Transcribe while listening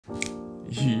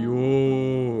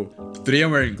Yo. Today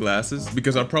I'm wearing glasses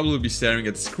because I'll probably be staring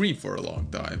at the screen for a long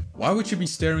time. Why would you be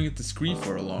staring at the screen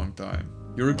for a long time?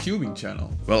 You're a cubing channel.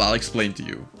 Well, I'll explain to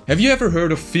you. Have you ever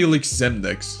heard of Feliks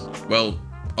Zemdegs? Well,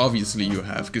 obviously you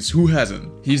have, because who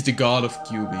hasn't? He's the god of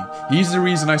cubing. He's the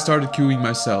reason I started cubing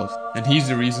myself, and he's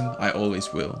the reason I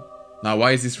always will. Now,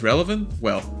 why is this relevant?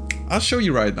 Well, I'll show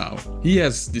you right now. He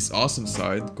has this awesome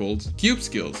site called Cube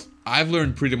Skills. I've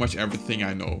learned pretty much everything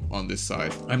I know on this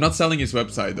site. I'm not selling his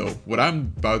website though. What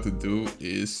I'm about to do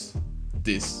is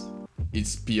this.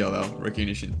 It's PLL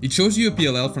recognition. It shows you a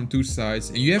PLL from two sides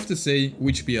and you have to say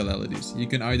which PLL it is. You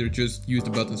can either just use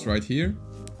the buttons right here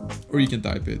or you can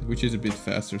type it, which is a bit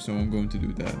faster, so I'm going to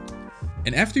do that.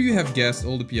 And after you have guessed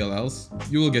all the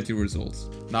PLLs, you will get your results.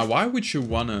 Now, why would you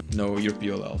wanna know your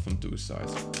PLL from two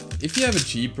sides? If you have a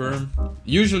G-perm,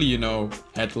 usually you know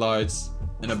headlights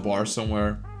and a bar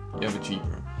somewhere, you have a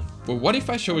G-perm. But what if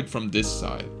I show it from this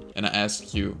side and I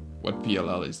ask you, what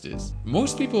PLL is this?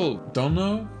 Most people don't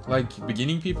know, like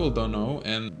beginning people don't know,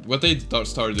 and what they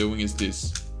start doing is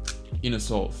this. In a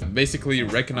solve. Basically,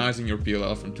 recognizing your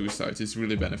PLL from two sides is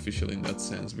really beneficial in that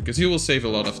sense, because you will save a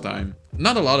lot of time.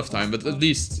 Not a lot of time, but at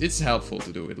least it's helpful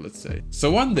to do it, let's say.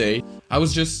 So one day, I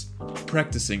was just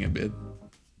practicing a bit.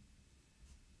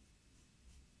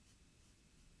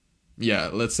 Yeah,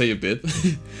 let's say a bit.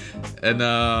 And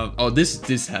oh,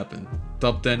 this happened.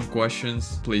 Top 10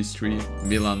 questions, place 3,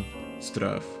 Milan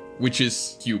Straf. Which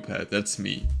is Cubehead,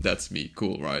 that's me,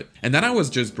 cool, right? And then I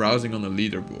was just browsing on the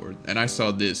leaderboard and I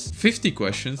saw this, 50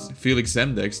 questions, Feliks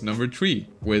Zemdegs number 3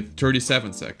 with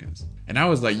 37 seconds. And I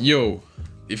was like, yo,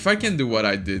 if I can do what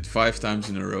I did 5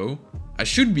 times in a row, I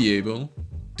should be able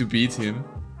to beat him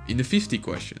in the 50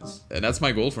 questions. And that's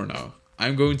my goal for now.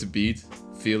 I'm going to beat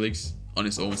Feliks on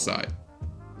his own side.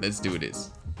 Let's do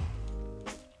this.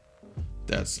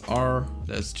 That's R,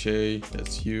 that's J,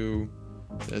 that's U,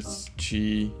 that's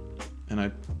G, and I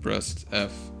pressed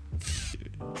F.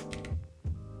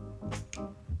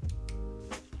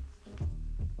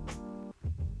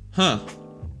 Huh.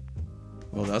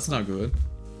 Well, that's not good.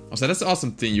 Also, that's the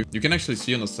awesome thing. You can actually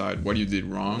see on the side what you did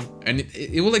wrong. And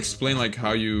it will explain like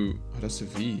how you... Oh, that's a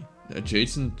V. The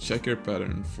adjacent checker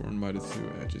pattern formed by the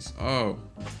two edges. Oh.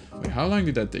 Wait, how long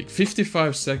did that take?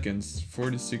 55 seconds.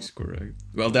 46 correct.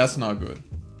 Well, that's not good.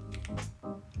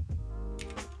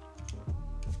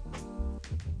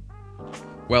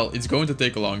 Well, it's going to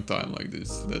take a long time like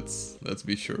this. Let's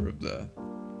be sure of that.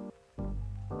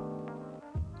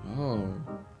 Oh.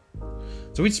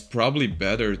 So it's probably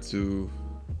better to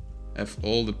have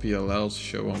all the PLLs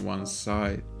show on one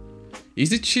side.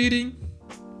 Is it cheating?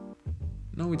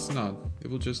 No, it's not. It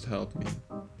will just help me.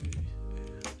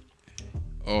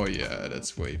 Oh yeah,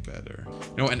 that's way better.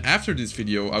 You know, and after this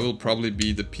video, I will probably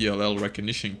be the PLL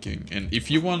recognition king. And if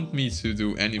you want me to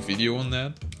do any video on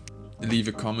that, leave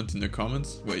a comment in the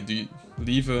comments. Wait, do you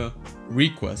leave a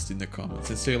request in the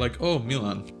comments and say like, oh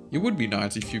Milan, it would be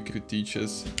nice if you could teach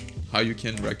us how you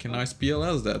can recognize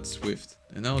PLLs that swift.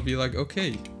 And I'll be like,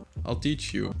 okay, I'll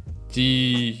teach you.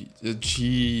 D,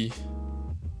 G,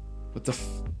 what the f...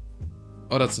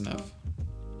 Oh, that's an F.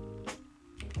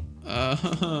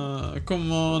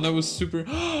 Come on, that was super...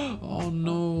 Oh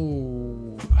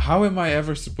no. How am I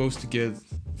ever supposed to get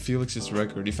Feliks's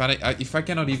record if I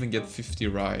cannot even get 50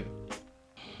 right?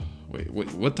 Wait,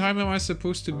 what time am I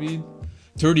supposed to be?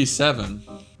 37.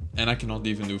 And I cannot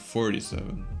even do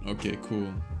 47. Okay,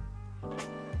 cool.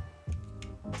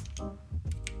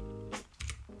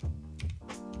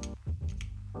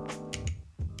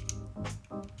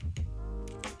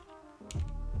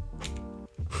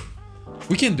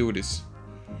 We can do this.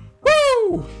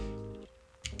 Woo!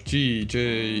 G,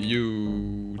 J,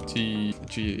 U, T,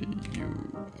 G,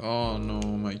 U. Oh no,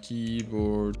 my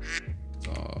keyboard.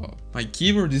 Oh, my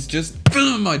keyboard is just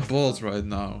my balls right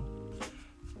now.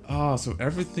 Ah, so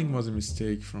everything was a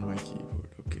mistake from my keyboard.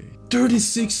 Okay.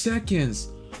 36 seconds.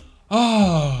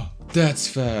 Ah, that's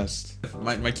fast.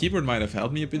 My keyboard might have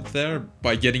helped me a bit there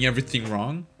by getting everything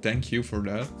wrong. Thank you for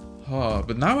that. Ah,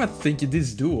 but now I think it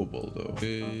is doable though.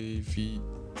 A, V,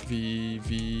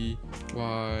 V,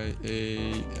 Y,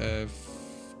 A, F,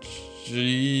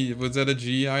 G. Was that a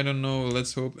G? I don't know.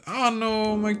 Let's hope. Oh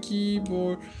no, my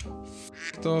keyboard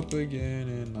f***ed up again,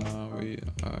 and now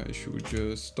I should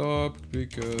just stop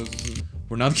because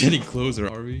we're not getting closer,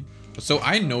 are we? So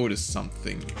I noticed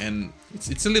something, and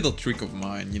it's a little trick of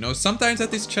mine. You know, sometimes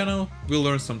at this channel we'll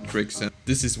learn some tricks, and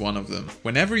this is one of them.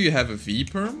 Whenever you have a V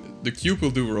perm, the cube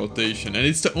will do a rotation, and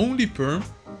it's the only perm.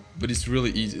 But it's really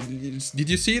easy. Did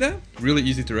you see that? Really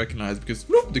easy to recognize because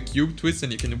whoop, the cube twists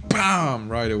and you can do BAM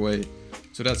right away.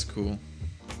 So that's cool.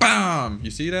 BAM! You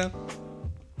see that?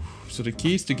 So the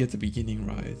key is to get the beginning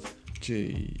right.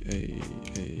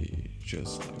 J-A-A,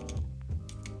 just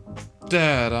like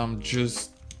that. I'm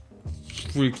just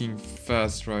freaking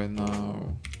fast right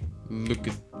now. Look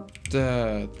at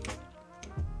that.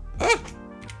 Ah!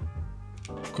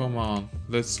 Come on,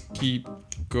 let's keep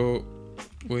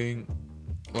going.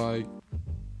 Like,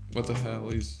 what the hell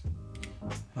is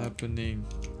happening?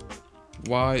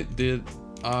 Why did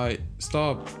I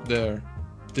stop there?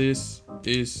 This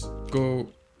is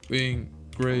going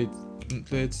great.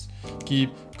 Let's keep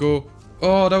go.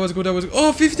 Oh, that was good. That was good.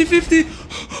 Oh, 50-50.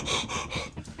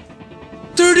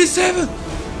 37.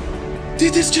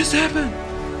 Did this just happen?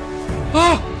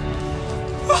 Oh.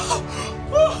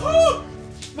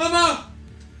 Mama.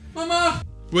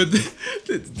 What?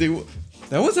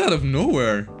 That was out of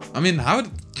nowhere. I mean, how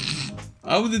did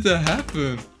that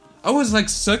happen? I was like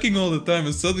sucking all the time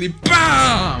and suddenly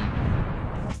BAM!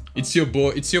 It's your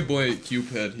boy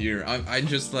Cupid here. I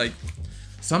just like,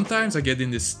 sometimes I get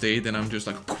in this state and I'm just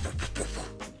like,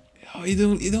 oh,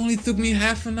 it only took me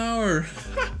half an hour.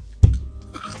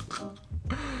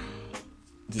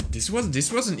 This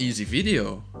was an easy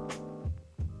video.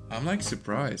 I'm like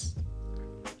surprised.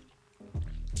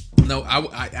 No,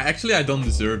 I actually don't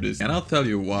deserve this, and I'll tell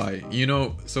you why. You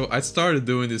know, so I started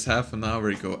doing this half an hour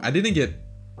ago. I didn't get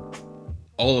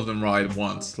all of them right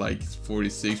once, like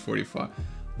 46, 45,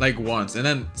 like once, and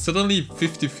then suddenly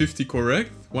 50-50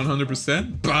 correct,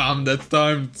 100%. Bam! That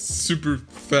time super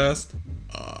fast.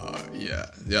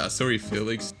 Yeah. Sorry,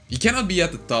 Felix. You cannot be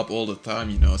at the top all the time,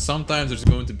 you know. Sometimes there's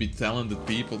going to be talented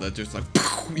people that just like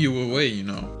you away, you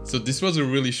know. So this was a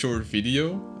really short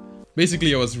video.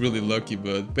 Basically, I was really lucky,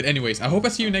 but anyways, I hope I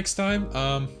see you next time.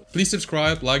 Please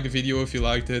subscribe, like the video if you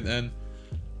liked it, and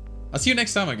I'll see you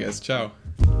next time, I guess. Ciao.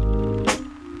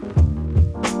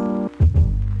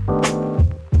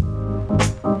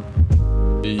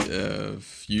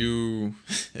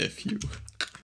 F you.